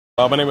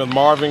My name is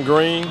Marvin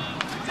Greene.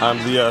 I'm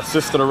the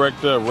Assistant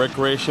Director of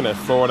Recreation at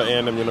Florida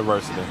A&M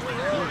University.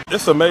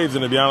 It's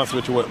amazing, to be honest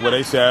with you, what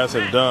ACIS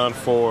has done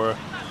for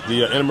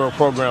the intramural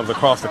programs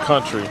across the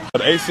country.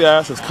 But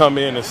ACIS has come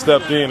in and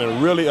stepped in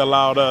and really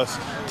allowed us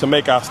to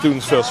make our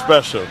students feel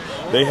special.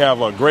 They have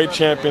great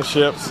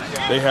championships,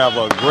 they have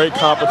great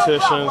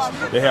competitions,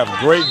 they have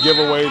great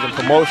giveaways and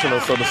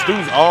promotionals. So the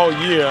students all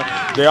year,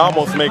 they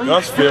almost make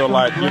us feel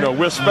like,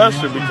 we're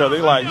special, because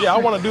they're like, yeah, I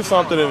want to do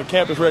something in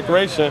campus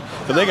recreation,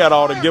 because they got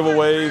all the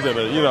giveaways and,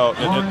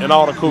 and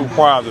all the cool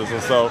prizes.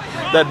 And so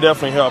that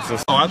definitely helps. And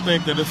so I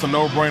think that it's a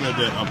no-brainer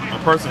that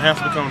a person has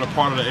to become a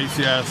part of the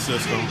ACIS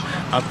system.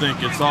 I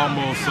think it's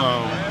almost,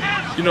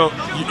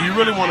 you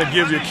really want to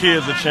give your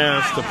kids a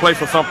chance to play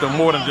for something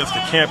more than just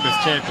the campus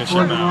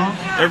championship now.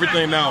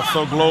 Everything now is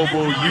so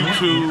global,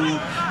 YouTube,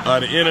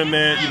 the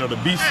internet, the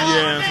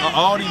BCS,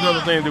 all these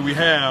other things that we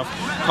have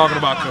talking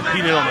about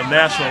competing on a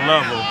national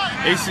level.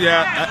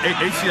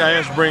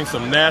 ACIS brings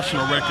some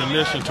national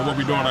recognition to what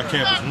we do on our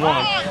campus.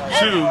 One.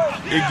 Two,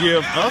 it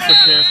gives us a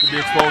chance to be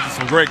exposed to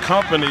some great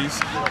companies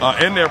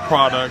and their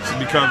products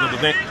because of the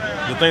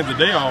things that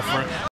they offer.